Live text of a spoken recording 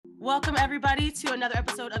Welcome everybody to another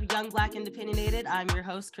episode of Young Black and Opinionated. I'm your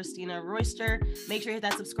host, Christina Royster. Make sure you hit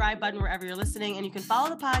that subscribe button wherever you're listening, and you can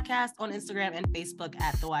follow the podcast on Instagram and Facebook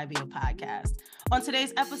at the YBO Podcast. On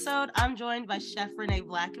today's episode, I'm joined by Chef Renee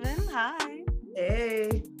Blackman. Hi.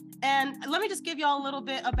 Hey. And let me just give y'all a little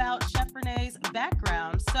bit about Chef Renee's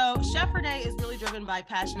background. So Chef Renee is really driven by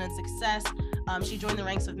passion and success. She joined the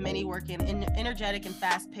ranks of many working in energetic and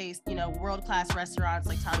fast-paced, world-class restaurants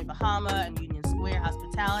like Tommy Bahama and Union Square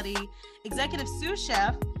Hospitality, executive sous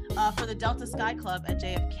chef for the Delta Sky Club at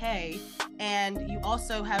JFK. And you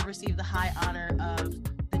also have received the high honor of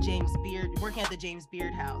working at the James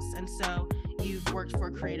Beard House. And so you've worked for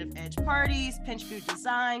Creative Edge Parties, Pinch Food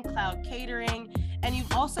Design, Cloud Catering, and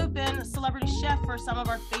you've also been a celebrity chef for some of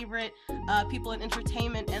our favorite people in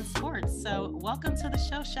entertainment and sports. So welcome to the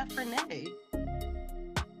show, Chef Renee.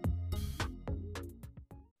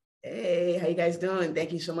 Hey, how you guys doing?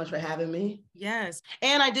 Thank you so much for having me. Yes.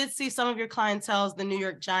 And I did see some of your clientele, the New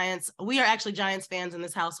York Giants. We are actually Giants fans in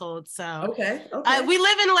this household. So okay. We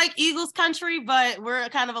live in like Eagles country, but we're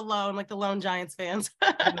kind of alone, like the lone Giants fans.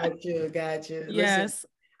 Got you. Yes.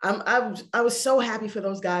 Listen, I was so happy for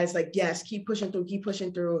those guys. Like, yes, keep pushing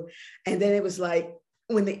through. And then it was like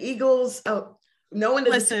when the Eagles, knowing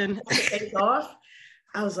that the take off,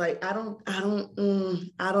 I was like, I don't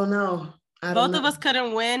know. Both of us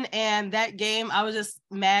couldn't win, and that game, I was just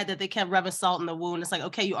mad that they kept rubbing salt in the wound. It's like,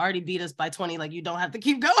 okay, you already beat us by 20, like you don't have to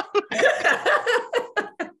keep going.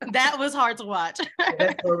 That was hard to watch.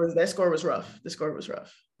 That score was rough. The score was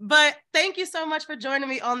rough. But thank you so much for joining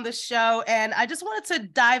me on the show. And I just wanted to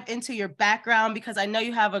dive into your background because I know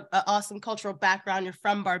you have an awesome cultural background. You're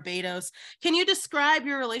from Barbados. Can you describe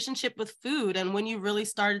your relationship with food and when you really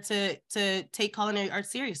started to take culinary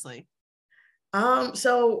arts seriously?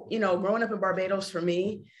 So, growing up in Barbados for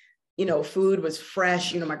me, food was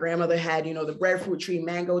fresh. My grandmother had, the breadfruit tree,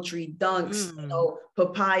 mango tree, dunks,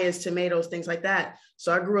 papayas, tomatoes, things like that.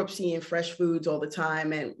 So I grew up seeing fresh foods all the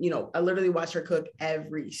time. And, I literally watched her cook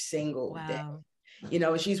every single day.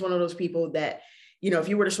 And she's one of those people that, if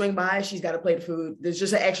you were to swing by, she's got a plate of food. There's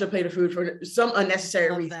just an extra plate of food for some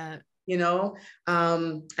unnecessary reason,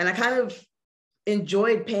 and I kind of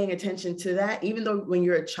enjoyed paying attention to that, even though when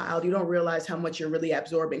you're a child, you don't realize how much you're really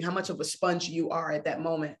absorbing, how much of a sponge you are at that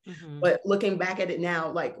moment. Mm-hmm. But looking back at it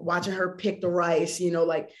now, like watching her pick the rice,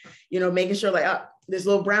 making sure like, this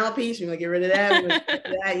little brown piece, we're gonna get rid of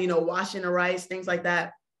that, washing the rice, things like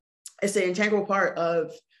that. It's an integral part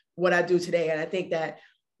of what I do today. And I think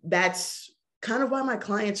that's kind of why my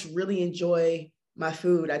clients really enjoy my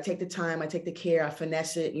food. I take the time, I take the care, I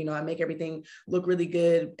finesse it, I make everything look really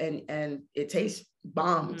good and it tastes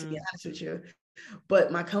bomb, to be honest with you.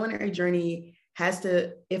 But my culinary journey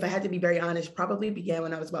if I had to be very honest, probably began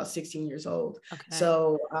when I was about 16 years old. Okay.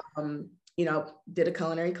 So, did a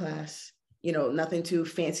culinary class, nothing too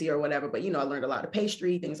fancy or whatever, but, I learned a lot of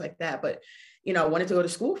pastry, things like that. But, I wanted to go to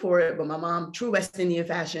school for it, but my mom, true West Indian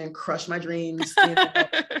fashion, crushed my dreams.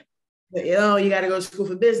 You got to go to school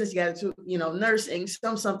for business. You got to, nursing,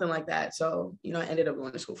 something like that. So, I ended up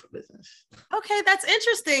going to school for business. Okay, that's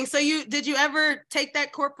interesting. So did you ever take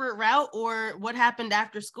that corporate route or what happened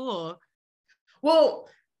after school? Well,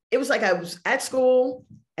 it was like I was at school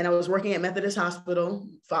and I was working at Methodist Hospital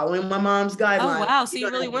following my mom's guidelines. Oh, wow. So you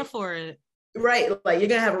really went for it. Right. Like you're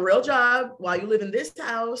going to have a real job while you live in this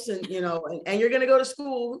house and, and you're going to go to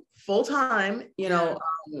school full time,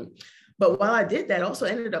 but while I did that, I also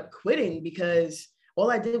ended up quitting because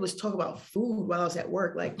all I did was talk about food while I was at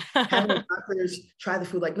work, like having the doctors try the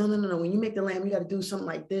food, like, no. When you make the lamb, you got to do something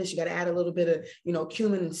like this. You got to add a little bit of,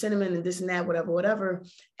 cumin and cinnamon and this and that, whatever.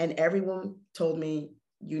 And everyone told me,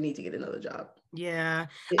 you need to get another job. Yeah.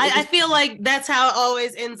 I feel like that's how it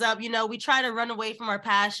always ends up. We try to run away from our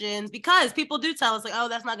passions because people do tell us like, oh,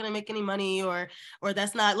 that's not going to make any money or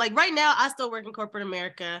that's not like right now. I still work in corporate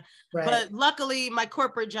America, right. But luckily my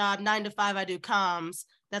corporate job, 9 to 5, I do comms.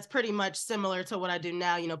 That's pretty much similar to what I do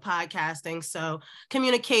now, podcasting. So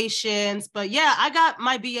communications, but yeah, I got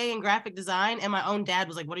my BA in graphic design and my own dad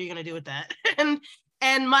was like, what are you going to do with that?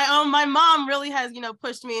 And my mom really has,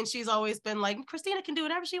 pushed me and she's always been like, Christina can do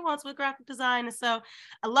whatever she wants with graphic design. And so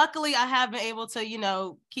luckily I have been able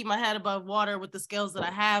to, keep my head above water with the skills that I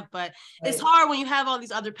have, but It's hard when you have all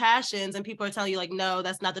these other passions and people are telling you like, no,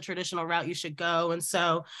 that's not the traditional route you should go. And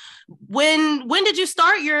so when did you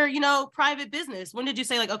start your, private business? When did you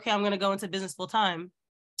say like, okay, I'm going to go into business full time?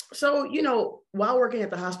 So, while working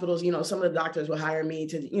at the hospitals, some of the doctors would hire me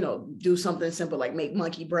to, do something simple like make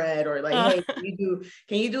monkey bread or like, hey,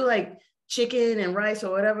 can you do like chicken and rice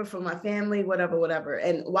or whatever for my family, whatever.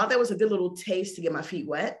 And while that was a good little taste to get my feet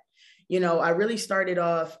wet, I really started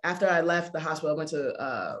off after I left the hospital. I went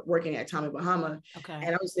to working at Tommy Bahama,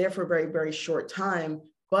 and I was there for a very, very short time.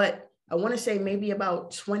 But I want to say maybe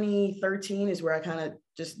about 2013 is where I kind of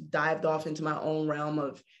just dived off into my own realm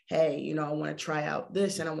of, hey, I want to try out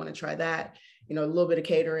this and I want to try that, a little bit of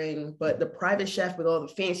catering, but the private chef with all the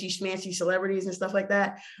fancy schmancy celebrities and stuff like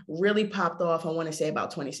that really popped off. I want to say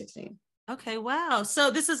about 2016. Okay. Wow.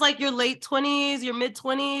 So this is like your late 20s, your mid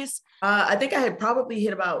 20s. I think I had probably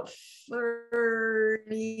hit about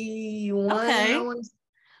 31. Okay.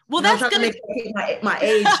 Well, that's going to make my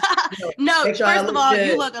age. No, sure first of all,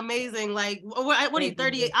 you look amazing. Like, what are you,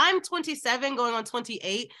 38? I'm 27 going on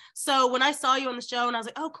 28. So when I saw you on the show and I was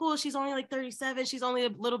like, oh, cool, she's only like 37. She's only a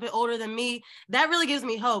little bit older than me. That really gives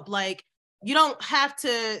me hope. Like, you don't have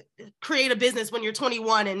to create a business when you're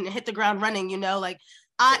 21 and hit the ground running, like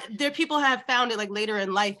there people have found it like later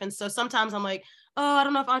in life. And so sometimes I'm like, oh, I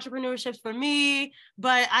don't know if entrepreneurship's for me,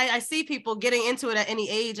 but I see people getting into it at any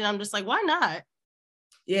age. And I'm just like, why not?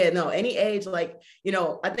 Yeah, no, any age, like,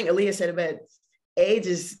 I think Aaliyah said it best, age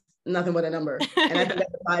is nothing but a number. And I think that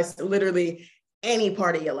applies to literally any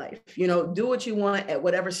part of your life. Do what you want at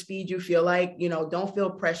whatever speed you feel like, don't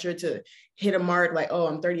feel pressure to hit a mark like, oh,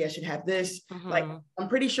 I'm 30, I should have this. Like, I'm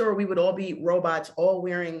pretty sure we would all be robots, all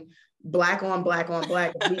wearing black on black on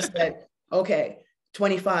black. If we said, okay,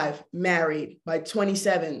 25, married, by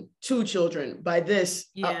 27, 2 children, by this.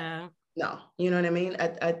 Yeah. No, you know what I mean?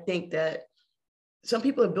 I think that some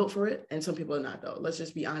people are built for it and some people are not, though. Let's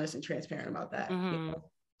just be honest and transparent about that.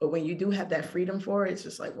 But when you do have that freedom for it, it's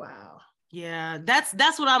just like, wow. Yeah,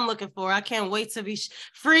 that's what I'm looking for. I can't wait to be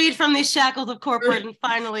freed from these shackles of corporate and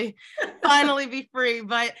finally be free.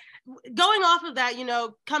 But going off of that,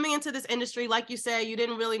 coming into this industry, like you said, you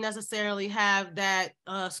didn't really necessarily have that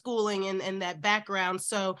schooling and that background.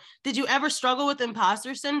 So did you ever struggle with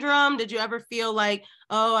imposter syndrome? Did you ever feel like,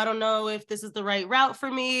 oh, I don't know if this is the right route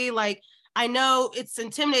for me? Like, I know it's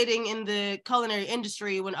intimidating in the culinary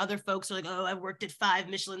industry when other folks are like, oh, I've worked at 5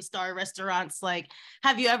 Michelin star restaurants. Like,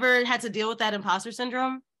 have you ever had to deal with that imposter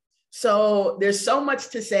syndrome? So there's so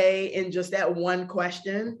much to say in just that one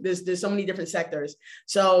question. There's so many different sectors.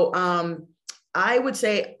 So I would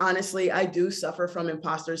say, honestly, I do suffer from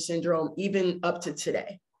imposter syndrome even up to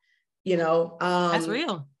today. That's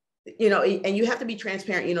real. And you have to be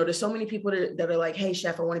transparent. There's so many people that are like, hey,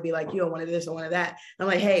 chef, I want to be like you. I wanted this, I wanted that. I'm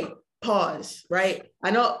like, hey, pause, right? I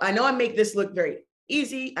know I make this look very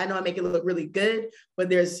easy. I know I make it look really good, but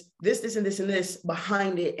there's this, and this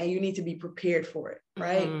behind it, and you need to be prepared for it,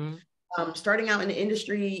 right? Starting out in the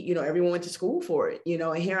industry, everyone went to school for it,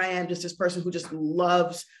 and here I am, just this person who just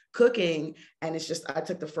loves cooking. And it's just, I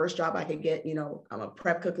took the first job I could get, I'm a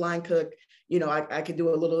prep cook, line cook, I could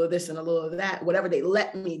do a little of this and a little of that, whatever they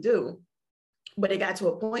let me do. But it got to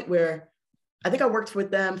a point where I think I worked with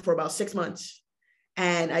them for about 6 months.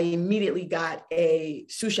 And I immediately got a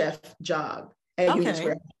sous chef job at Union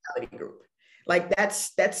Square Hospitality Group. Like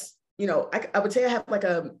that's I would say I have like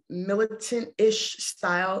a militant-ish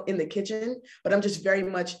style in the kitchen, but I'm just very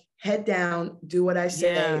much head down, do what I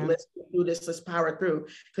say, let's do this, let's power through.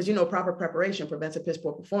 Because proper preparation prevents a piss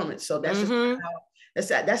poor performance. So that's just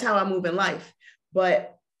that's how I move in life.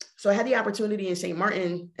 But so I had the opportunity in St.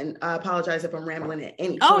 Martin, and I apologize if I'm rambling at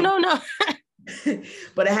any point. Oh, no.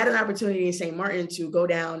 But I had an opportunity in St. Martin to go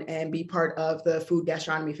down and be part of the Food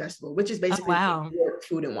Gastronomy Festival, which is basically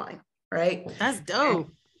food and wine, right? That's dope.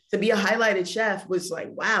 And to be a highlighted chef was like,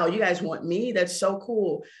 wow, you guys want me? That's so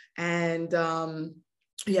cool. And you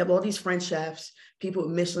have all these French chefs, people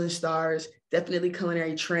with Michelin stars, definitely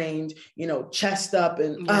culinary trained, chest up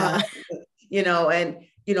and, I'm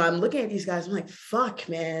looking at these guys, I'm like, fuck,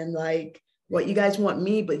 man, like, what, you guys want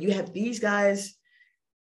me, but you have these guys.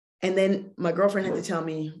 And then my girlfriend had to tell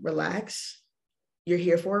me, relax, you're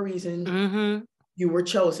here for a reason. You were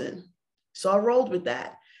chosen. So I rolled with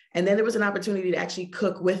that. And then there was an opportunity to actually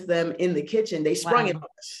cook with them in the kitchen. They sprung it on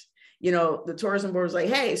us. The tourism board was like,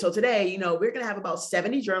 hey, so today, we're going to have about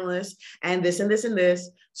 70 journalists and this and this and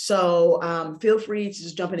this. So feel free to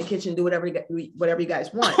just jump in the kitchen, do whatever you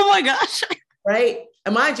guys want. Oh my gosh. Right.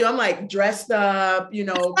 And mind you, I'm like dressed up,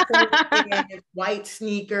 white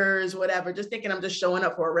sneakers, whatever, just thinking I'm just showing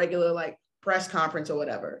up for a regular like press conference or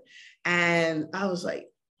whatever. And I was like,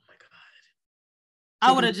 oh my God.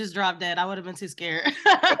 I would have just dropped dead. I would have been too scared.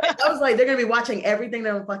 I was like, they're going to be watching everything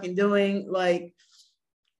that I'm fucking doing. Like,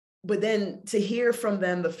 but then to hear from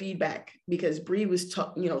them the feedback, because Bree was,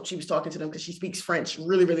 she was talking to them because she speaks French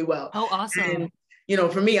really, really well. Oh, awesome.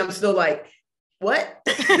 And, for me, I'm still like, what?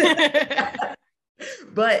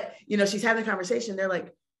 But, she's having a conversation. They're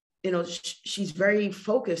like, she's very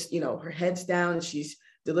focused, her head's down. She's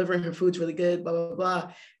delivering her food's really good, blah, blah,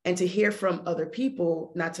 blah. And to hear from other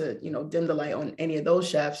people, not to, you know, dim the light on any of those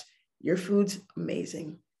chefs, your food's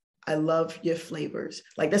amazing. I love your flavors.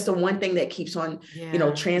 Like that's the one thing that keeps on, you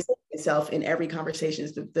know, translating itself in every conversation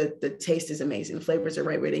is the taste is amazing. The flavors are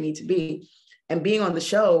right where they need to be. And being on the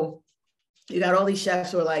show, you got all these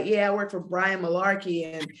chefs who are like, yeah, I work for Brian Malarkey.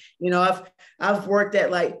 And, you know, I've worked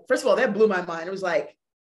at like, first of all, that blew my mind. It was like,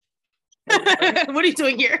 what are you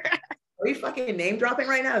doing here? Are you fucking name dropping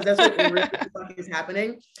right now? Is that what really fucking is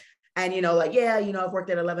happening? And, you know, like, yeah, you know, I've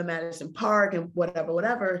worked at 11 Madison Park and whatever,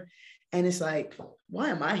 whatever. And it's like, why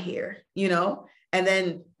am I here? You know? And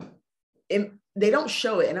then they don't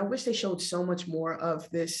show it. And I wish they showed so much more of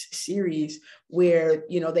this series where,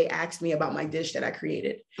 you know, they asked me about my dish that I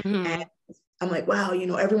created. Mm-hmm. And I'm like, wow, you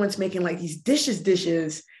know, everyone's making like these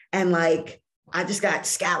dishes. And like, I just got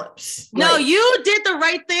scallops. No, like, you did the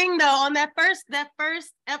right thing though on that first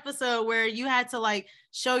episode where you had to like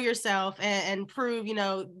show yourself and prove, you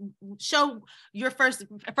know, show your first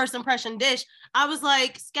impression dish. I was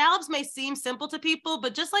like, scallops may seem simple to people,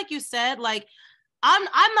 but just like you said, like I'm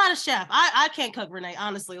not a chef. I can't cook, Renee,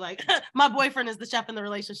 honestly. Like my boyfriend is the chef in the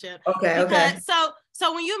relationship. Okay.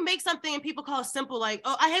 So when you make something and people call it simple, like,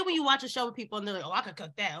 oh, I hate when you watch a show with people and they're like, oh, I could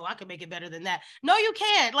cook that. Oh, I could make it better than that. No, you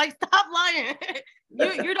can't. Like, stop lying.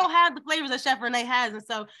 you don't have the flavors that Chef Renee has. And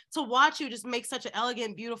so to watch you just make such an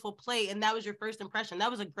elegant, beautiful plate, and that was your first impression.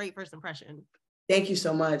 That was a great first impression. Thank you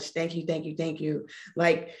so much. Thank you.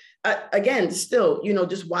 Like, again, still, you know,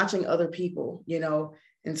 just watching other people, you know,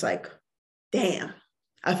 and it's like, damn,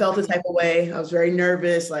 I felt the type of way. I was very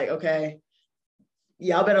nervous. Like, okay,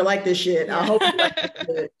 y'all better like this shit. Yeah. I hope you like this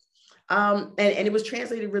shit. And it was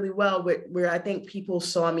translated really well where I think people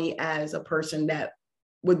saw me as a person that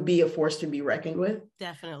would be a force to be reckoned with.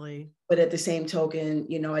 Definitely. But at the same token,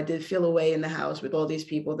 you know, I did feel away in the house with all these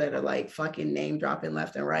people that are like fucking name dropping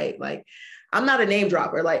left and right. Like, I'm not a name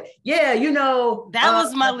dropper. Like, yeah, you know. That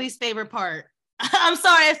was my least favorite part. I'm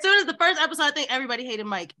sorry. As soon as the first episode, I think everybody hated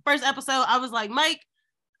Mike. First episode, I was like, Mike,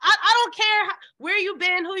 I don't care where you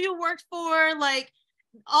been, who you worked for, like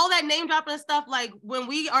all that name dropping and stuff. Like when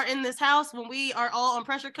we are in this house, when we are all on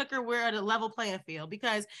pressure cooker, we're at a level playing field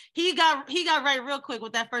because he got right real quick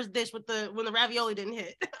with that first dish when the ravioli didn't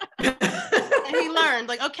hit. And he learned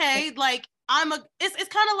like, okay, like it's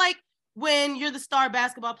kind of like when you're the star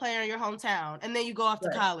basketball player in your hometown and then you go off to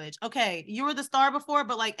college. Okay, you were the star before,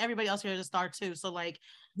 but like everybody else here is a star too. So like,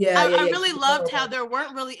 I really loved how there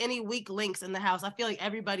weren't really any weak links in the house. I feel like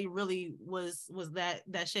everybody really was that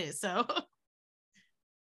shit. So,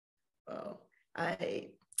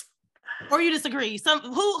 or you disagree?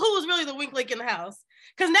 Who was really the weak link in the house?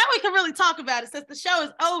 Because now we can really talk about it since the show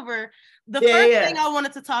is over. The first thing I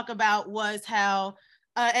wanted to talk about was how.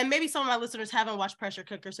 And maybe some of my listeners haven't watched Pressure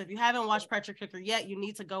Cooker. So if you haven't watched Pressure Cooker yet, you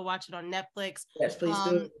need to go watch it on Netflix. Yes, please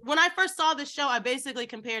do. When I first saw this show, I basically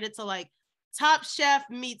compared it to like Top Chef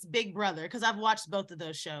meets Big Brother because I've watched both of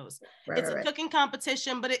those shows. It's a cooking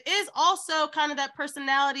competition, but it is also kind of that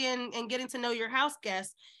personality and getting to know your house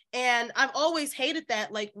guests. And I've always hated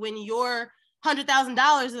that, like when your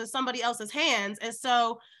 $100,000 is in somebody else's hands. And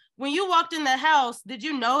so when you walked in that house, did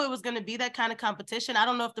you know it was going to be that kind of competition? I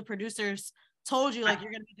don't know if the producers told you like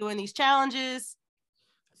you're going to be doing these challenges.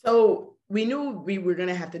 So we knew we were going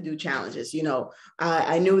to have to do challenges. You know,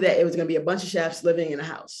 I knew that it was going to be a bunch of chefs living in a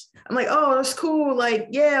house. I'm like, oh, that's cool. Like,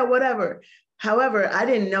 yeah, whatever. However, I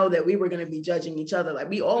didn't know that we were going to be judging each other. Like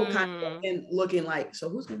we all kind of looking like, so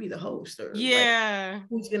who's going to be the host or like,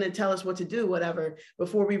 who's going to tell us what to do, whatever,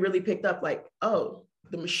 before we really picked up like, oh,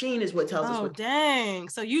 the machine is what tells us. Oh, dang.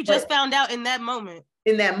 So you just found out in that moment.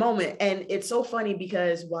 And it's so funny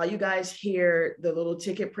because while you guys hear the little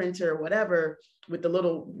ticket printer or whatever with the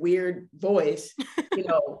little weird voice, you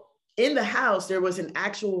know, in the house there was an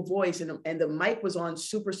actual voice and the mic was on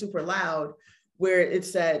super, super loud where it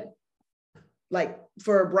said, like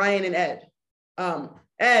for Brian and Ed,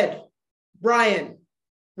 Ed, Brian,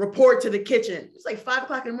 report to the kitchen. It's like 5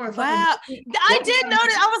 o'clock in the morning. Wow. I did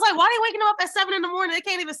notice. I was like, why are they waking them up at 7 in the morning? They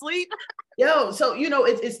can't even sleep. Yo, so, you know,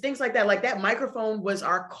 it's things like that. Like that microphone was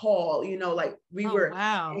our call, you know, like we were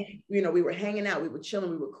hanging out, we were chilling,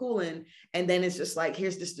 we were cooling. And then it's just like,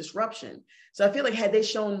 here's this disruption. So I feel like had they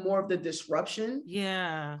shown more of the disruption,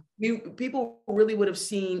 people really would have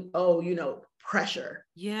seen, oh, you know, pressure.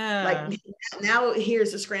 Yeah. Like now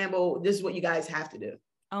here's the scramble. This is what you guys have to do.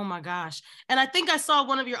 Oh my gosh. And I think I saw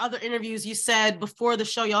one of your other interviews. You said before the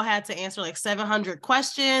show, y'all had to answer like 700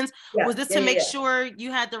 questions. Yeah, was this to make sure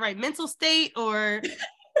you had the right mental state or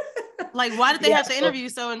like, why did they have to interview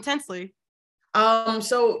so intensely?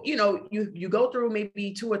 So, you know, you go through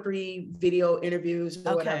maybe 2 or 3 video interviews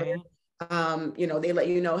or whatever. you know, they let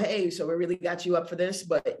you know, hey, so we really got you up for this,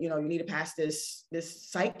 but you know, you need to pass this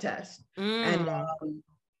psych test. And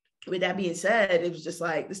with that being said, it was just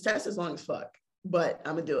like, this test is long as fuck, but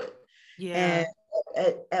I'm gonna do it. Yeah.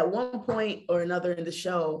 And at one point or another in the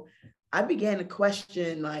show, I began to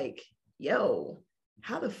question, like, yo,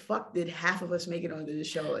 how the fuck did half of us make it onto the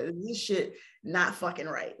show? Is this shit not fucking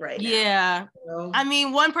right now? Yeah. You know? I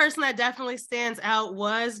mean, one person that definitely stands out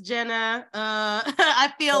was Jenna.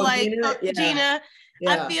 I feel like Gina, yeah. Gina.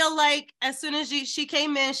 Yeah. I feel like as soon as she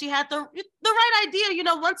came in, she had the right idea. You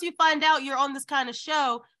know, once you find out you're on this kind of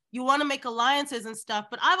show, you want to make alliances and stuff.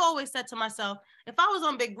 But I've always said to myself, if I was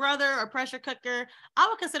on Big Brother or Pressure Cooker, I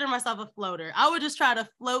would consider myself a floater. I would just try to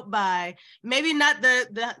float by, maybe not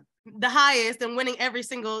the highest and winning every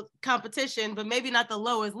single competition, but maybe not the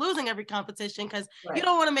lowest, losing every competition, because you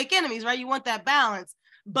don't want to make enemies, right? You want that balance.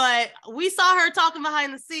 But we saw her talking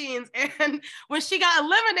behind the scenes, and when she got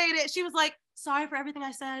eliminated, she was like, sorry for everything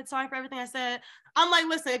I said. Sorry for everything I said. I'm like,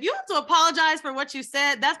 listen, if you have to apologize for what you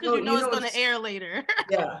said, that's because you know it's going to air later.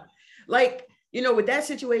 Yeah. Like, you know, with that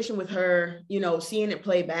situation with her, you know, seeing it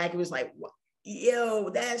play back, it was like, yo,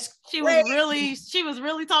 that's crazy. She was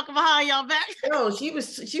really talking behind y'all back. No, she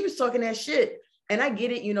was talking that shit. And I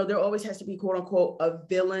get it, you know, there always has to be, quote unquote, a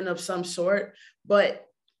villain of some sort. But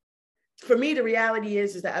for me, the reality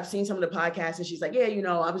is that I've seen some of the podcasts and she's like, yeah, you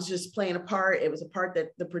know, I was just playing a part. It was a part that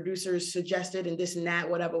the producers suggested and this and that,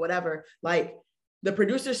 whatever. Like, the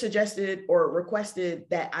producer suggested or requested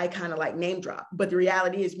that I kind of like name drop. But the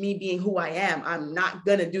reality is, me being who I am, I'm not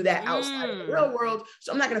going to do that outside of the real world.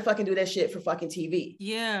 So I'm not going to fucking do that shit for fucking TV.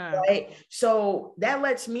 Yeah. Right. So that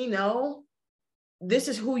lets me know this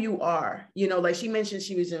is who you are. You know, like she mentioned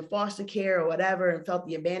she was in foster care or whatever and felt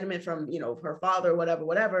the abandonment from, you know, her father or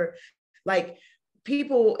whatever. Like,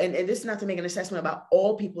 people, and this is not to make an assessment about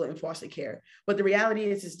all people in foster care, but the reality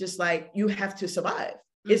is, it's just like, you have to survive.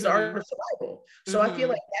 It's the art of survival. So I feel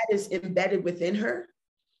like that is embedded within her.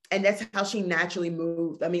 And that's how she naturally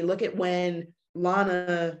moved. I mean, look at when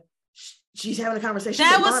Lana, she's having a conversation.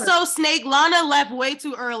 That was Lana. So snake. Lana left way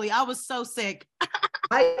too early. I was so sick.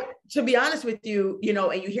 To be honest with you, you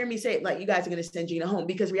know, and you hear me say it, like, you guys are going to send Gina home,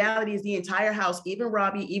 because reality is the entire house, even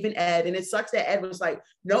Robbie, even Ed. And it sucks that Ed was like,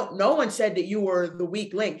 no one said that you were the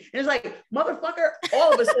weak link. And it's like, motherfucker,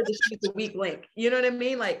 all of us said that she was the weak link. You know what I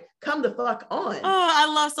mean? Like, come the fuck on. Oh, I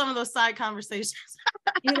love some of those side conversations.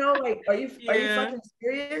 You know, like, are you fucking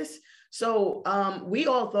serious? So we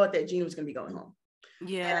all thought that Gina was going to be going home.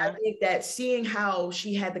 Yeah. And I think that seeing how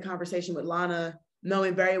she had the conversation with Lana,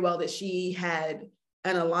 knowing very well that she had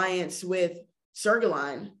an alliance with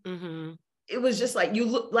Sergaline, it was just like, you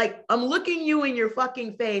look like, I'm looking you in your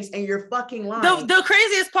fucking face and you're fucking lying. The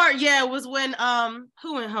craziest part, was when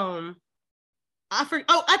who went home? I forget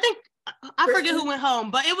who went home,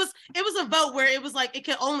 but it was a vote where it was like, it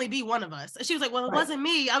could only be one of us. And she was like, well, it wasn't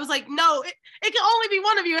me. I was like, no, it can only be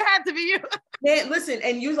one of you. It had to be you. Man, listen,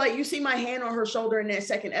 and you see my hand on her shoulder in that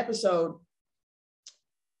second episode.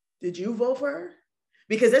 Did you vote for her?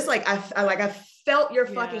 Because it's like, I felt your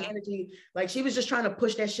fucking energy. Like, she was just trying to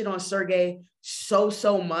push that shit on Sergey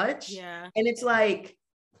so much. Yeah. And it's like,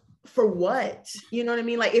 for what? You know what I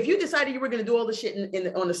mean? Like, if you decided you were going to do all the shit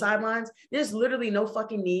on the sidelines, there's literally no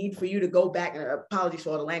fucking need for you to go back, and apologies for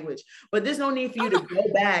all the language, but there's no need for you to go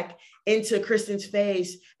back into Kristen's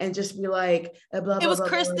face and just be like, blah, blah, it was blah,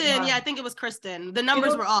 Kristen. Blah, blah. Yeah, I think it was Kristen. The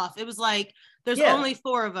numbers were off. It was like, there's only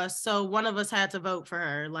 4 of us, so one of us had to vote for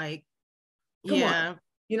her. Like, come on.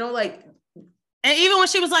 You know, like, and even when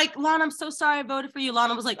she was like, Lana, I'm so sorry I voted for you,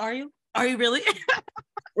 Lana was like, are you really?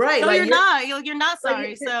 Right. No, like, you're not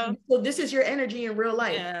sorry. Like, so this is your energy in real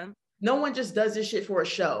life. Yeah. No one just does this shit for a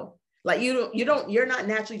show. Like, you're not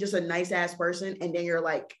naturally just a nice ass person and then you're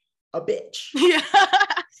like a bitch. Yeah.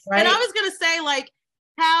 Right? And I was gonna say, like,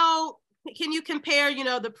 how can you compare, you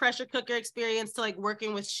know, the pressure cooker experience to like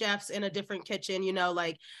working with chefs in a different kitchen? You know,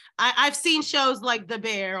 like I've seen shows like The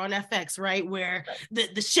Bear on FX, right? Where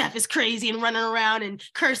the chef is crazy and running around and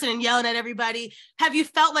cursing and yelling at everybody. Have you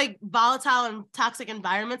felt like volatile and toxic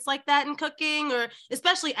environments like that in cooking, or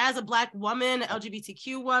especially as a Black woman,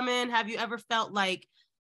 LGBTQ woman? Have you ever felt like,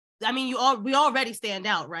 I mean, we already stand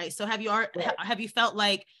out, right? So have you felt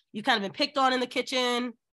like you kind of been picked on in the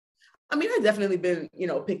kitchen? I mean, I've definitely been, you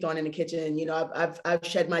know, picked on in the kitchen. You know, I've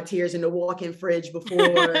shed my tears in the walk-in fridge before.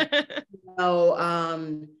 You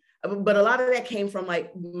know, but a lot of that came from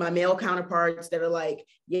like my male counterparts that are like,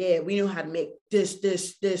 yeah, we knew how to make this,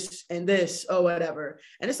 and this, or whatever.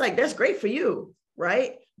 And it's like, that's great for you,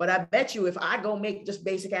 right? But I bet you if I go make just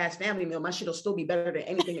basic ass family meal, my shit will still be better than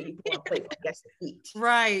anything that you put on a plate for guests to eat.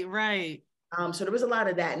 Right. So there was a lot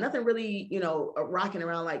of that. Nothing really, rocking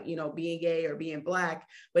around like, being gay or being Black,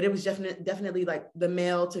 but it was definitely like the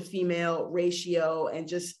male to female ratio and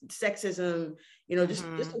just sexism, just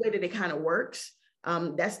the way that it kind of works.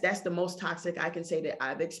 That's the most toxic I can say that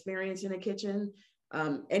I've experienced in a kitchen.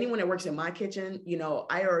 Anyone that works in my kitchen,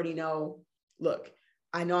 I already know, look,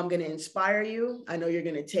 I know I'm going to inspire you. I know you're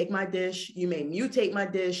going to take my dish. You may mutate my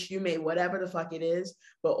dish. You may whatever the fuck it is,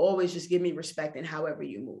 but always just give me respect in however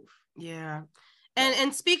you move. Yeah.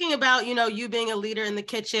 And speaking about, you being a leader in the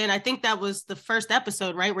kitchen, I think that was the first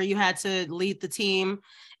episode, right? Where you had to lead the team.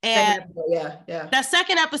 And yeah. That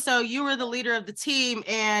second episode, you were the leader of the team,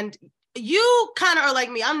 and you kind of are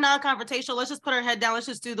like me. I'm non-confrontational. Let's just put our head down. Let's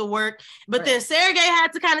just do the work. But then Sergey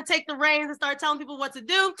had to kind of take the reins and start telling people what to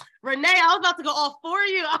do. Renee, I was about to go all for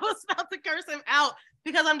you. I was about to curse him out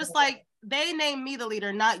because I'm just like, they named me the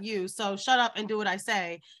leader, not you. So shut up and do what I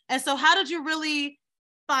say. And so how did you really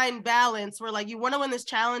find balance where like you want to win this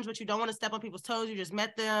challenge, but you don't want to step on people's toes? You just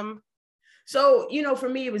met them. So, for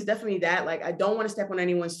me, it was definitely that, like, I don't want to step on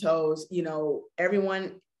anyone's toes.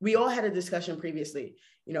 We all had a discussion previously,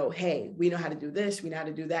 hey, we know how to do this, we know how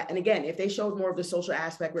to do that. And again, if they showed more of the social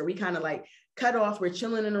aspect where we kind of like cut off, we're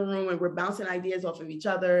chilling in a room and we're bouncing ideas off of each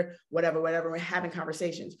other, whatever, we're having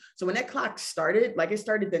conversations. So when that clock started, like it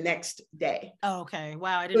started the next day. Oh, okay.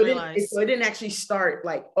 Wow. I didn't realize. So it didn't actually start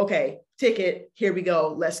like, okay, ticket, here we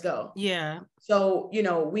go, let's go. Yeah. So,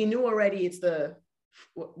 we knew already it's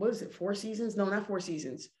what is it? 4 seasons? No, not 4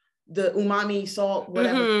 seasons. The umami, salt,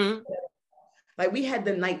 whatever. Like we had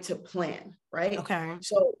the night to plan, right? Okay.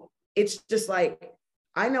 So it's just like,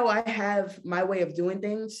 I know I have my way of doing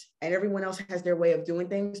things and everyone else has their way of doing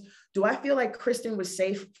things. Do I feel like Kristen was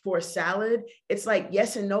safe for a salad? It's like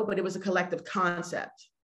yes and no, but it was a collective concept,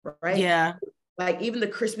 right? Yeah. Like even the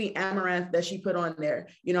crispy amaranth that she put on there,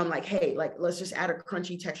 I'm like, hey, like, let's just add a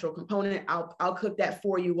crunchy textural component. I'll cook that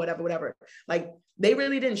for you, whatever. Like they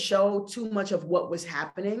really didn't show too much of what was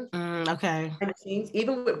happening. Okay.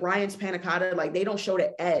 Even with Brian's panna cotta, like they don't show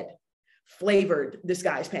that Ed flavored this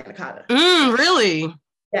guy's panna cotta. Really?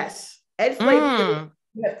 Yes. Ed flavored.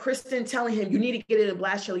 You have Kristen telling him, you need to get it in a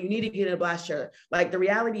blast chiller. You need to get it in a blast chiller. Like the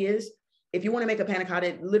reality is, if you want to make a panna cotta,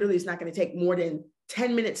 it literally is not going to take more than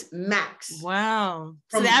 10 minutes max. Wow.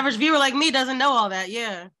 So the average viewer like me doesn't know all that.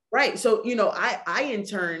 Yeah. Right. So, I in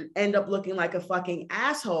turn end up looking like a fucking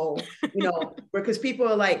asshole, because people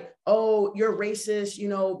are like, oh, you're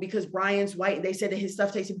racist, because Brian's white. And they said that his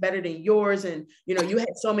stuff tasted better than yours. And, you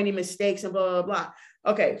had so many mistakes and blah, blah, blah.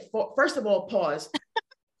 Okay. First of all, pause.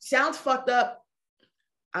 Sounds fucked up.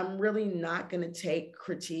 I'm really not going to take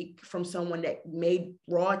critique from someone that made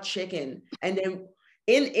raw chicken. And then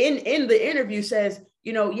in the interview says,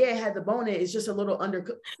 it had the bone in it. It's just a little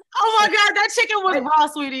undercooked. Oh my God, that chicken was raw,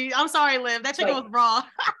 sweetie. I'm sorry, Liv. That chicken was raw.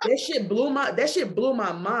 that shit blew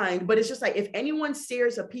my mind. But it's just like, if anyone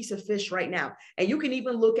sears a piece of fish right now, and you can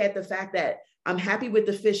even look at the fact that I'm happy with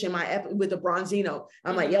the fish in with the bronzino.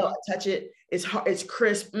 I'm like, yo, I touch it. It's hard, it's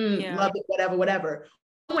crisp. Love it, whatever.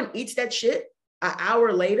 Someone eats that shit an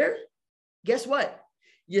hour later, guess what?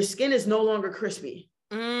 Your skin is no longer crispy.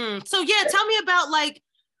 So yeah, tell me about like,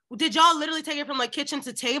 did y'all literally take it from like kitchen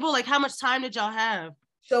to table? Like how much time did y'all have?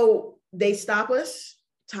 So they stop us,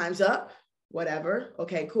 time's up, whatever.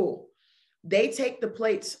 Okay, cool. They take the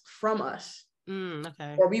plates from us.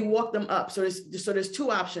 Okay. Or we walk them up. So there's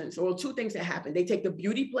 2 options or 2 things that happen. They take the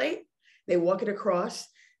beauty plate, they walk it across.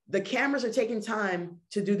 The cameras are taking time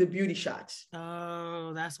to do the beauty shots.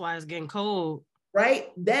 Oh, that's why it's getting cold. Right?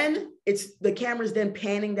 Then it's the cameras then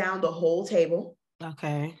panning down the whole table.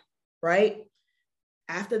 Okay. Right?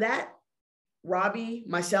 After that, Robbie,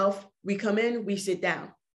 myself, we come in, we sit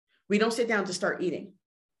down. We don't sit down to start eating.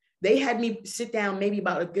 They had me sit down maybe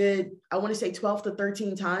about a good, I want to say 12 to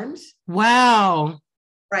 13 times. Wow.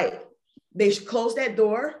 Right. They close that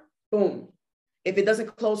door, boom. If it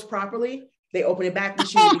doesn't close properly, they open it back, we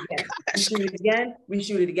shoot it again. We shoot it again, we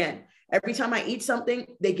shoot it again. Every time I eat something,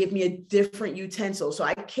 they give me a different utensil. So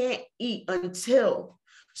I can't eat until.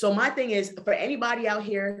 So my thing is, for anybody out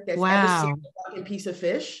here that's ever seen a fucking piece of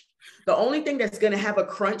fish, the only thing that's going to have a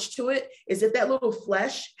crunch to it is if that little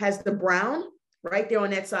flesh has the brown right there on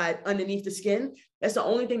that side underneath the skin. That's the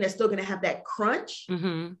only thing that's still going to have that crunch.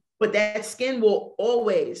 But that skin will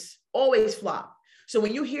always flop. So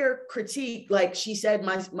when you hear critique, like she said,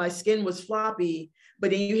 my skin was floppy,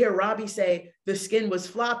 but then you hear Robbie say the skin was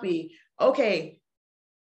floppy. Okay,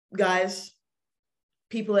 guys,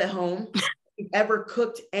 people at home, if you've ever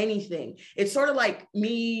cooked anything, it's sort of like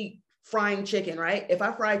me frying chicken, right? If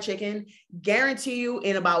I fry chicken, guarantee you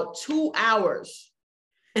in about 2 hours,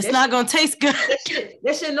 It's not gonna taste good.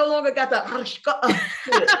 That shit no longer got the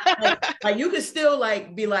like you could still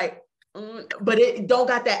like be like, but it don't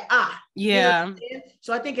got that Yeah. You know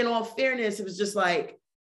so I think in all fairness, it was just like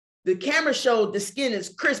the camera showed the skin is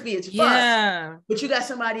crispy as fuck. Yeah. But you got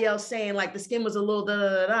somebody else saying like the skin was a little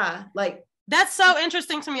da. Like that's so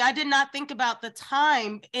interesting to me. I did not think about the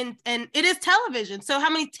time, and it is television. So how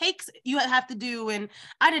many takes you have to do? And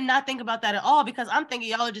I did not think about that at all, because I'm thinking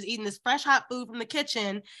y'all are just eating this fresh, hot food from the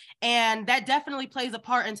kitchen. And that definitely plays a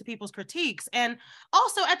part into people's critiques. And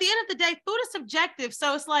also at the end of the day, food is subjective.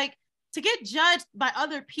 So it's like, to get judged by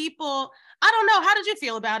other people, I don't know. How did you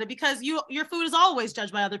feel about it? Because your food is always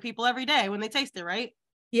judged by other people every day when they taste it, right?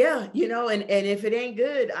 Yeah, and if it ain't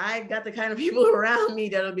good, I got the kind of people around me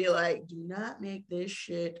that'll be like, do not make this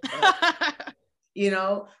shit up.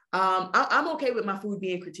 I'm okay with my food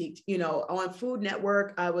being critiqued. On Food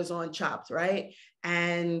Network, I was on Chopped, right?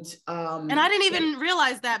 And I didn't even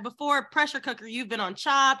realize that before Pressure Cooker, you've been on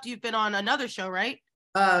Chopped, you've been on another show, right?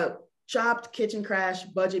 Chopped, Kitchen Crash,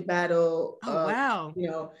 Budget Battle. Oh,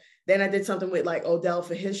 wow. Then I did something with like Odell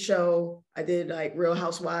for his show. I did like Real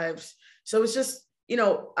Housewives. So it's just,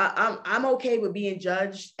 I'm okay with being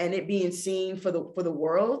judged and it being seen for the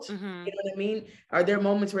world. Mm-hmm. You know what I mean? Are there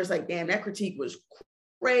moments where it's like, damn, that critique was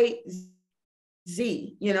crazy,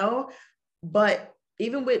 But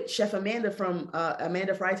even with Chef Amanda from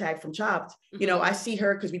Amanda Freitag from Chopped, mm-hmm. I see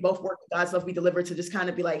her because we both work with God's Love We Deliver to just kind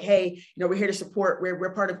of be like, hey, we're here to support.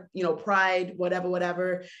 We're part of, Pride,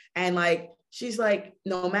 whatever. And like, she's like,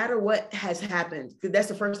 no matter what has happened, because that's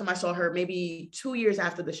the first time I saw her, maybe 2 years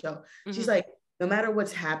after the show. Mm-hmm. She's like, no matter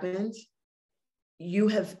what's happened, you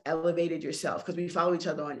have elevated yourself, because we follow each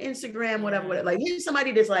other on Instagram, whatever. Like, here's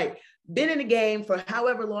somebody that's like been in the game for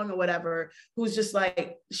however long or whatever, who's just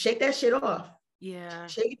like, shake that shit off. Yeah.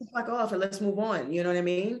 Shake it the fuck off and let's move on. You know what I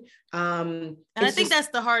mean? And I think that's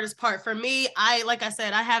the hardest part for me. Like I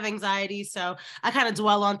said, I have anxiety. So I kind of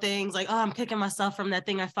dwell on things like, oh, I'm kicking myself from that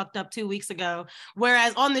thing I fucked up 2 weeks ago.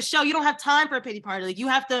 Whereas on the show, you don't have time for a pity party. Like, you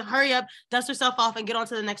have to hurry up, dust yourself off and get on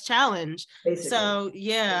to the next challenge. Basically. So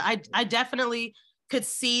yeah, I definitely could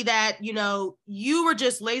see that, you were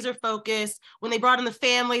just laser focused. When they brought in the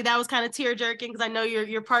family, that was kind of tear jerking, because I know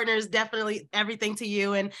your partner is definitely everything to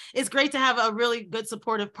you. And it's great to have a really good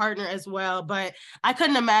supportive partner as well. But I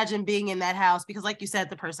couldn't imagine being in that house, because like you said,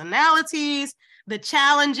 the personalities, the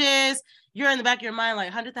challenges, you're in the back of your mind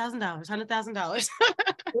like $100,000.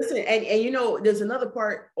 Listen, and there's another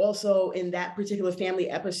part also in that particular family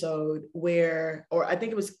episode where, or I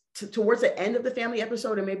think it was towards the end of the family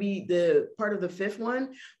episode, or maybe the part of the fifth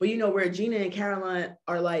one, but where Gina and Caroline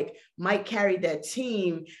are like, Mike carried that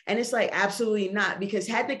team, and it's like, absolutely not, because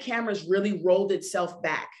had the cameras really rolled itself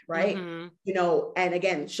back, right? Mm-hmm. And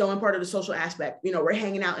again, showing part of the social aspect, we're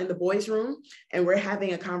hanging out in the boys' room and we're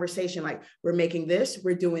having a conversation like, we're making this,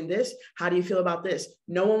 we're doing this. How do you feel about this?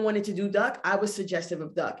 No one wanted to do duck. I was suggestive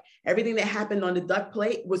of duck. Everything that happened on the duck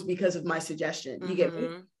plate was because of my suggestion. You get me?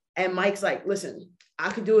 And Mike's like, listen,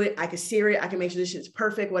 I could do it. I could sear it. I can make sure this shit's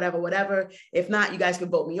perfect, whatever. If not, you guys can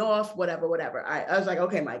vote me off, whatever. I was like,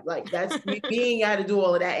 okay, Mike, like, that's being got to do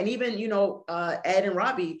all of that. And even, Ed and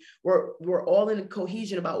Robbie were all in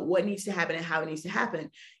cohesion about what needs to happen and how it needs to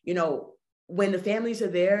happen. When the families are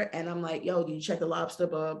there and I'm like, yo, do you check the lobster,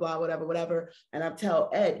 blah, blah, whatever. And I tell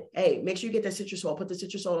Ed, hey, make sure you get that citrus oil, put the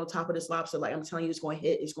citrus oil on top of this lobster. Like, I'm telling you, it's going to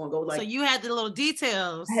hit, it's going to go like. So you had the little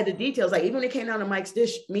details. I had the details. Like, even when it came down to Mike's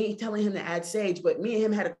dish, me telling him to add sage, but me and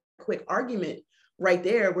him had a quick argument right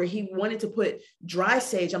there where he wanted to put dry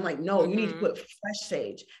sage. I'm like, no, you need to put fresh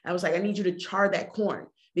sage. I was like, I need you to char that corn,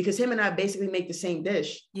 because him and I basically make the same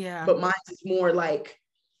dish. Yeah. But mine is more like,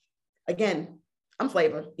 again, I'm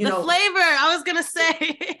flavor, the flavor, I was gonna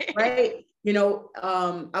say. Right.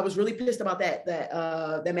 I was really pissed about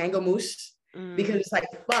that mango mousse, because it's like,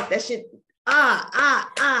 fuck that shit.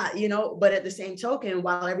 But at the same token,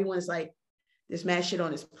 while everyone's like, this mad shit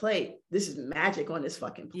on his plate, this is magic on this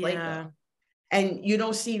fucking plate. Yeah. And you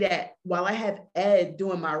don't see that while I have Ed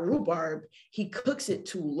doing my rhubarb, he cooks it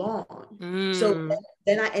too long. So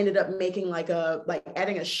then I ended up making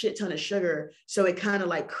adding a shit ton of sugar. So it kind of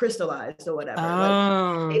like crystallized or whatever.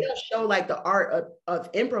 Like, they don't show like the art of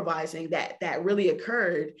improvising that really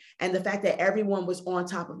occurred. And the fact that everyone was on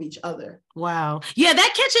top of each other. Wow. Yeah,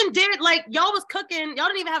 that kitchen did, like, y'all was cooking. Y'all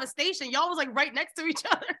didn't even have a station. Y'all was like right next to each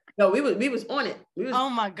other. No, we was on it. Oh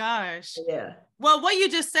my gosh. Yeah. Well, what you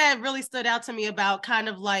just said really stood out to me about kind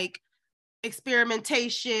of like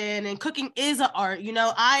experimentation, and cooking is an art. You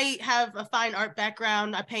know, I have a fine art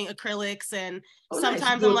background. I paint acrylics, and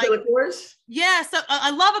sometimes I'm like, yeah, so I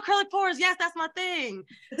love acrylic pours. Yes, that's my thing.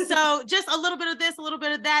 So just a little bit of this, a little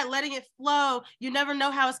bit of that, letting it flow. You never know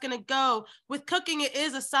how it's going to go. With cooking, it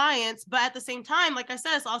is a science, but at the same time, like I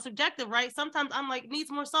said, it's all subjective, right? Sometimes I'm like,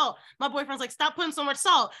 needs more salt. My boyfriend's like, stop putting so much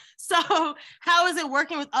salt. So how is it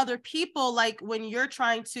working with other people? Like when you're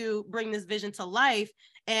trying to bring this vision to life,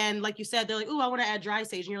 and like you said, they're like, oh, I want to add dry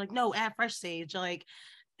sage. And you're like, no, add fresh sage. Like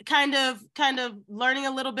kind of learning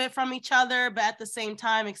a little bit from each other, but at the same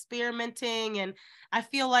time experimenting. And I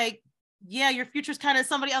feel like, yeah, your future's kind of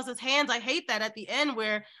somebody else's hands. I hate that at the end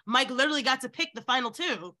where Mike literally got to pick the final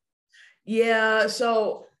two. Yeah.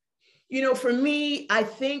 So, you know, for me, I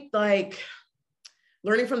think like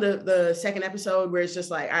learning from the second episode where it's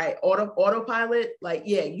just like, all right, autopilot, like,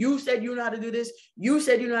 yeah, you said you know how to do this. You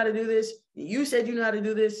said you know how to do this. You said you know how to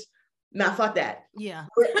do this. Nah, fuck that. Yeah.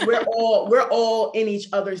 We're all in each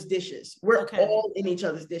other's dishes. We're all in each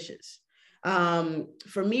other's dishes.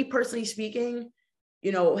 For me personally speaking,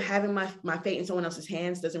 you know, having my fate in someone else's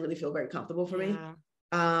hands doesn't really feel very comfortable for me.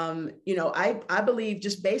 You know, I believe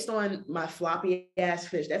just based on my floppy ass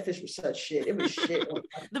fish, that fish was such shit. It was shit.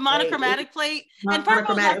 The monochromatic plate. And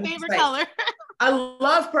purple is my favorite color. I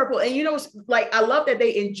love purple. And you know, like, I love that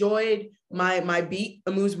they enjoyed my beat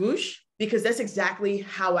amuse-bouche, because that's exactly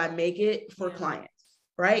how I make it for clients,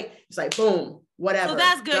 right? It's like, boom, whatever. So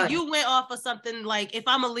that's good. Done. You went off of something like, if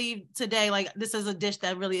I'm gonna leave today, like this is a dish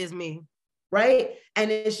that really is me. Right.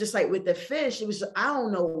 And it's just like with the fish, it was, I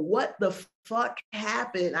don't know what the fuck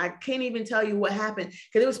happened. I can't even tell you what happened,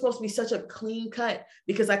 because it was supposed to be such a clean cut,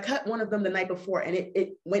 because I cut one of them the night before and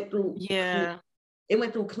it went through. Yeah. It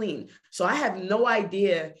went through clean. So I have no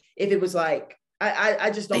idea if it was like,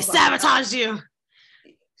 I just don't. They sabotaged you.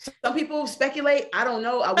 Some people speculate. I don't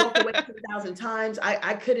know. I walked away 2,000 times.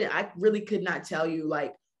 I really could not tell you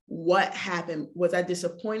like what happened. Was I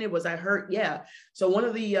disappointed? Was I hurt? Yeah. So one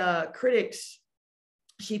of the critics,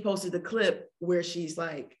 she posted the clip where she's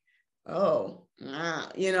like, oh,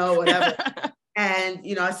 you know, whatever. And,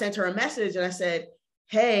 you know, I sent her a message and I said,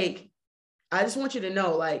 hey, I just want you to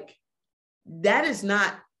know, like, that is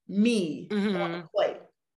not me on the plate.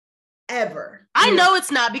 Ever. I know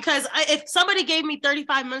it's not, because if somebody gave me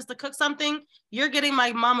 35 minutes to cook something, you're getting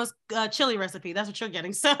my mama's chili recipe. That's what you're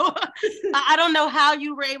getting. So I don't know how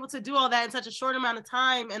you were able to do all that in such a short amount of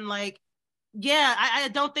time. And like, yeah, I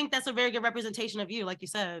don't think that's a very good representation of you, like you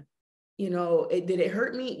said. You know, did it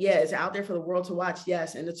hurt me? Yeah. It's out there for the world to watch.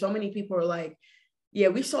 Yes. And so many people are like, yeah,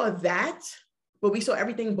 we saw that, but we saw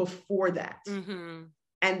everything before that.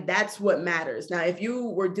 And that's what matters. Now, if you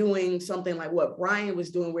were doing something like what Brian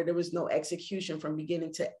was doing, where there was no execution from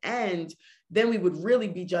beginning to end, then we would really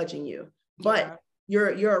be judging you. But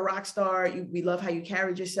you're a rock star. We love how you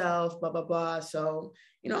carried yourself, blah, blah, blah. So,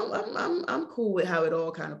 you know, I'm cool with how it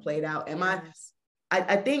all kind of played out. And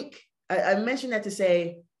I think I mentioned that to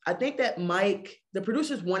say, I think that the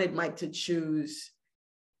producers wanted Mike to choose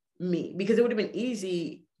me, because it would have been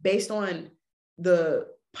easy based on the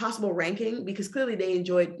possible ranking, because clearly they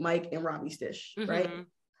enjoyed Mike and Robbie's dish, right?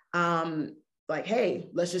 Like, hey,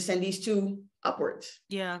 let's just send these two upwards.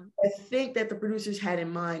 Yeah. I think that the producers had in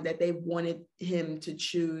mind that they wanted him to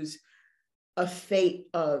choose a fate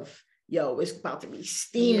of, yo, it's about to be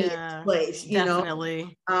steamy in this place, you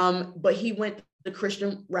definitely. know? But he went the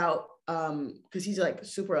Christian route, because he's like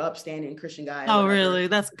super upstanding Christian guy. Oh, really?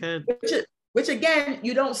 That's good. Which again,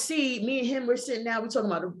 you don't see. Me and him, we're sitting down, we're talking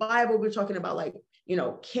about the Bible, we're talking about like, you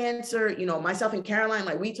know, cancer, you know, myself and Caroline,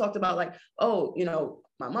 like we talked about like, oh, you know,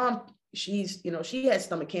 my mom, she's, you know, she had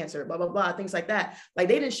stomach cancer, blah, blah, blah, things like that. Like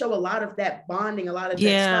they didn't show a lot of that bonding, a lot of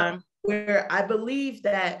that stuff, where I believe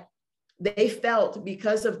that they felt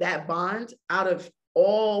because of that bond out of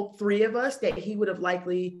all three of us, that he would have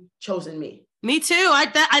likely chosen me. Me too. I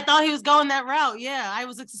thought he was going that route. Yeah, I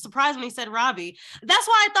was surprised when he said Robbie. That's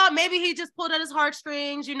why I thought maybe he just pulled at his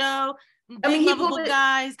heartstrings, you know. I mean, he lovable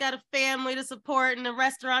guy. He's got a family to support and a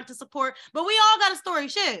restaurant to support. But we all got a story.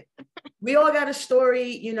 Shit. We all got a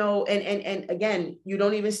story, you know. And again, you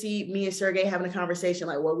don't even see me and Sergey having a conversation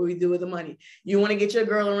like, what will we do with the money? You want to get your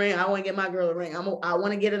girl a ring? I want to get my girl a ring. I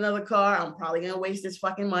want to get another car. I'm probably gonna waste this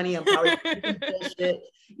fucking money. I'm probably bullshit.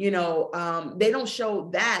 You know, they don't show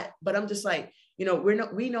that, but I'm just like, you know,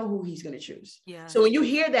 we know who he's going to choose. Yeah. So when you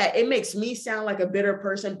hear that, it makes me sound like a bitter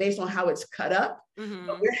person based on how it's cut up.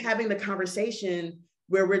 But we're having the conversation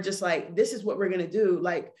where we're just like, this is what we're going to do.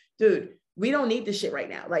 Like, dude, we don't need this shit right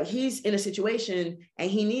now. Like he's in a situation and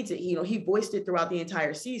he needs it. You know, he voiced it throughout the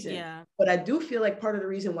entire season. Yeah. But I do feel like part of the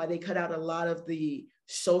reason why they cut out a lot of the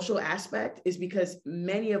social aspect is because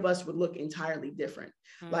many of us would look entirely different.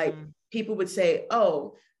 Mm. Like people would say,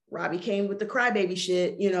 oh, Robbie came with the crybaby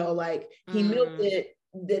shit, you know, like he milked it.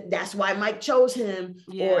 That's why Mike chose him,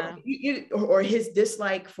 Yeah. or his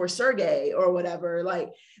dislike for Sergey or whatever. Like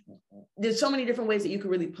there's so many different ways that you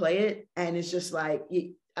could really play it. And it's just like,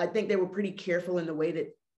 I think they were pretty careful in the way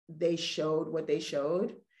that they showed what they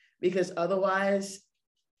showed, because otherwise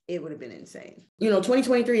it would have been insane. You know,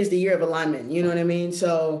 2023 is the year of alignment. You know what I mean?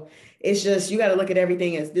 So it's just, you got to look at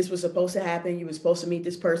everything as this was supposed to happen. You were supposed to meet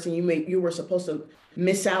this person. You were supposed to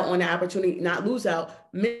miss out on the opportunity, not lose out,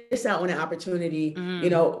 miss out on the opportunity, you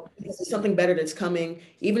know, because there's something better that's coming.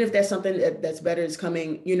 Even if that's something that's better is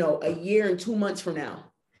coming, you know, a year and 2 months from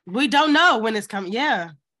now. We don't know when it's coming.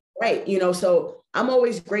 Yeah. Right. You know, so I'm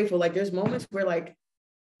always grateful. Like there's moments where like,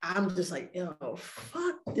 I'm just like, yo,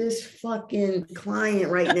 fuck this fucking client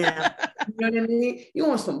right now. You know what I mean? You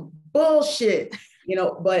want some bullshit, you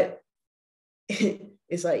know, but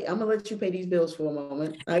it's like, I'm gonna let you pay these bills for a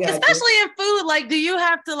moment. Especially in food. Like, do you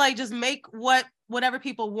have to like just make whatever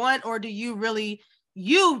people want, or do you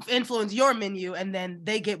influence your menu and then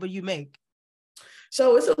they get what you make?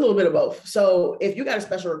 So it's a little bit of both. So if you got a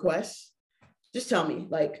special request, just tell me.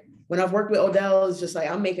 Like when I've worked with Odell, it's just like,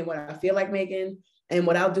 I'm making what I feel like making. And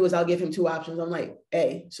what I'll do is I'll give him 2 options. I'm like,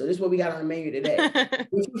 hey, so this is what we got on the menu today.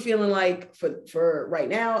 What you feeling like for right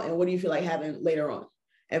now? And what do you feel like having later on?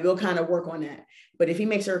 And we'll kind of work on that. But if he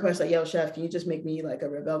makes a request like, yo, chef, can you just make me like a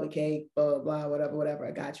red velvet cake, blah, blah, blah, whatever.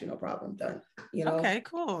 I got you, no problem, done. You know? Okay,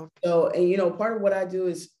 cool. So, and you know, part of what I do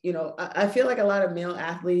is, you know, I feel like a lot of male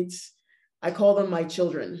athletes, I call them my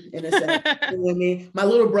children in a sense. You know what I mean? My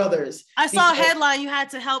little brothers. I saw a headline, you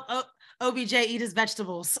had to help OBJ eat his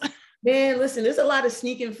vegetables. Man, listen, there's a lot of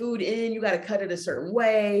sneaking food in. You got to cut it a certain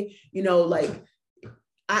way. You know, like,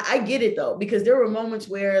 I get it though, because there were moments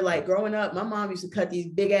where like growing up, my mom used to cut these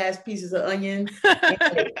big ass pieces of onion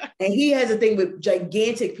and he has a thing with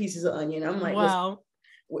gigantic pieces of onion. I'm like, wow,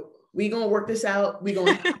 we going to work this out. We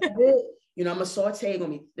going to have it. You know, I'm going to saute, it's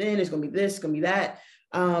going to be thin. It's going to be this, it's going to be that.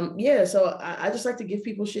 Yeah. So I just like to give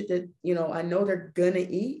people shit that, you know, I know they're going to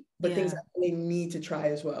eat, but things that they need to try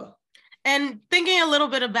as well. And thinking a little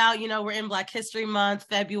bit about, you know, we're in Black History Month,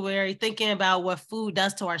 February, thinking about what food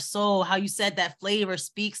does to our soul, how you said that flavor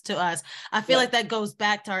speaks to us. I feel like that goes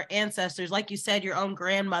back to our ancestors, like you said, your own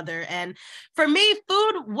grandmother. And for me,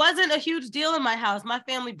 food wasn't a huge deal in my house. My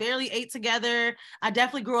family barely ate together. I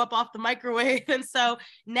definitely grew up off the microwave. And so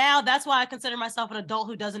now that's why I consider myself an adult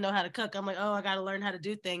who doesn't know how to cook. I'm like, oh, I got to learn how to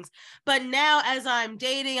do things. But now as I'm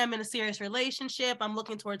dating, I'm in a serious relationship, I'm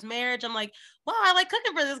looking towards marriage. I'm like, wow, I like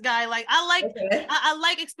cooking for this guy. Like I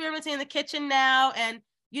like experimenting in the kitchen now, and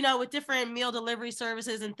you know, with different meal delivery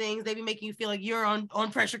services and things, they be making you feel like you're on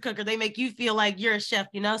pressure cooker. They make you feel like you're a chef,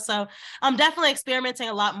 you know. So I'm definitely experimenting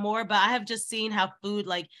a lot more, but I have just seen how food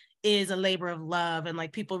like is a labor of love, and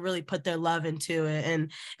like people really put their love into it,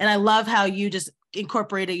 and I love how you just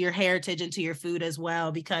incorporated your heritage into your food as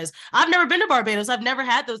well, because I've never been to Barbados. I've never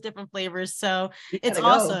had those different flavors, so it's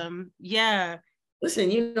awesome. Yeah.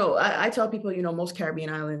 Listen, you know, I tell people, you know, most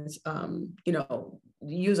Caribbean islands, you know,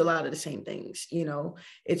 use a lot of the same things. You know,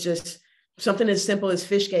 it's just something as simple as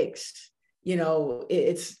fish cakes. You know,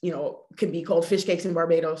 it's, you know, could be called fish cakes in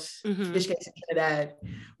Barbados, fish cakes in Trinidad,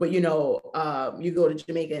 but, you know, you go to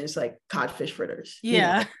Jamaica and it's like codfish fritters.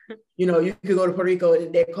 Yeah. You know, you could go to Puerto Rico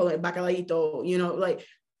and they call it bacalaito, you know, like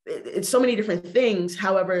it's so many different things.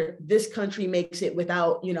 However, this country makes it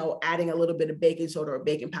without, you know, adding a little bit of baking soda or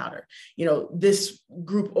baking powder. You know, this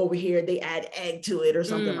group over here, they add egg to it or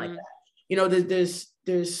something like that. You know,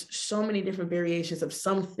 there's so many different variations of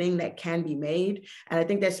something that can be made. And I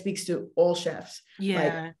think that speaks to all chefs.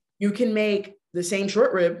 Yeah. Like you can make the same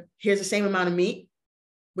short rib. Here's the same amount of meat,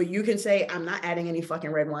 but you can say, I'm not adding any fucking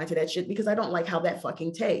red wine to that shit because I don't like how that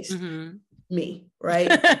fucking tastes. Me,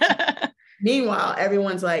 right? Meanwhile,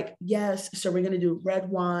 everyone's like, yes, so we're going to do red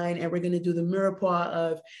wine and we're going to do the mirepoix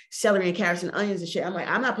of celery and carrots and onions and shit. I'm like,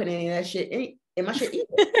 I'm not putting any of that shit in my shit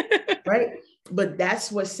either, right? But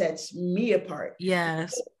that's what sets me apart.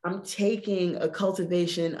 Yes. I'm taking a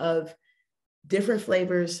cultivation of different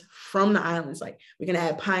flavors from the islands. Like we're going to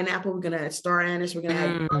add pineapple, we're going to add star anise, we're going to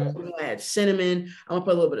add garlic, we're going to add cinnamon. I'm going to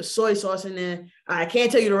put a little bit of soy sauce in there. I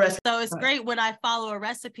can't tell you the rest. So it's great when I follow a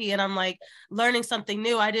recipe and I'm like learning something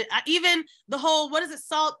new. Even the whole, what is it?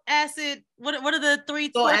 Salt, acid. What are the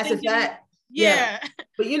three? Salt, acid, fat. Yeah.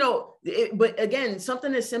 But you know, but again,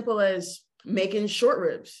 something as simple as making short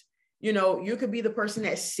ribs. You know, you could be the person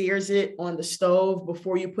that sears it on the stove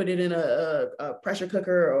before you put it in a pressure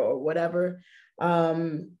cooker or whatever.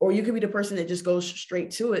 Or you could be the person that just goes straight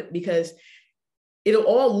to it because it'll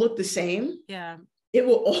all look the same. Yeah. it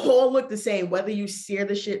will all look the same, whether you sear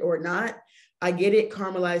the shit or not. I get it,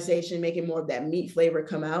 caramelization, making more of that meat flavor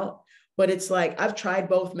come out. But it's like, I've tried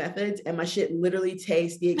both methods and my shit literally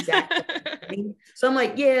tastes the exact same. So I'm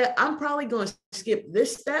like, yeah, I'm probably going to skip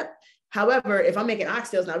this step. However, if I'm making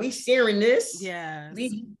oxtails, now we searing this. Yes.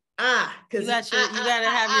 Because you gotta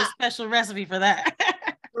have your special recipe for that.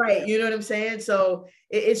 Right. You know what I'm saying? So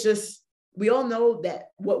it's just, we all know that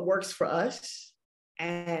what works for us.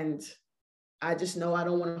 And I just know I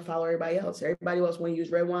don't want to follow everybody else. Everybody else want to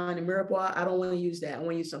use red wine and mirepoix. I don't want to use that. I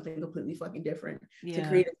want to use something completely fucking different to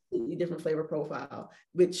create a completely different flavor profile,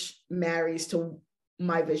 which marries to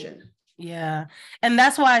my vision. Yeah. And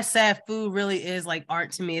that's why I said food really is like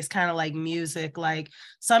art to me. It's kind of like music. Like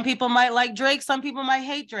some people might like Drake, some people might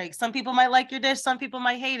hate Drake, some people might like your dish, some people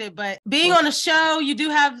might hate it. But being on a show, you do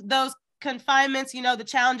have those confinements, you know, the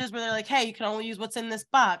challenges where they're like, hey, you can only use what's in this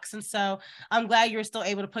box. And so I'm glad you're still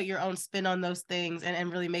able to put your own spin on those things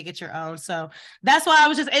and really make it your own. So that's why I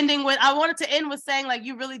was just ending with, I wanted to end with saying like,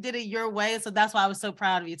 you really did it your way. So that's why I was so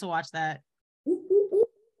proud of you to watch that.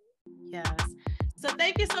 Yes. So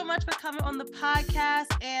thank you so much for coming on the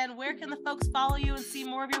podcast. And where can the folks follow you and see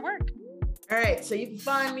more of your work? All right, so you can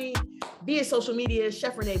find me via social media,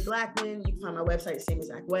 Chef Renee Blackman. You can find my website the same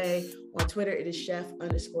exact way. On Twitter, it is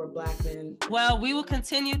chef_Blackman. Well, we will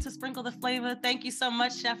continue to sprinkle the flavor. Thank you so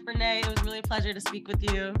much, Chef Renee. It was really a pleasure to speak with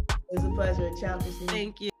you. It was a pleasure. Ciao, Christine.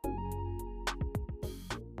 Thank you.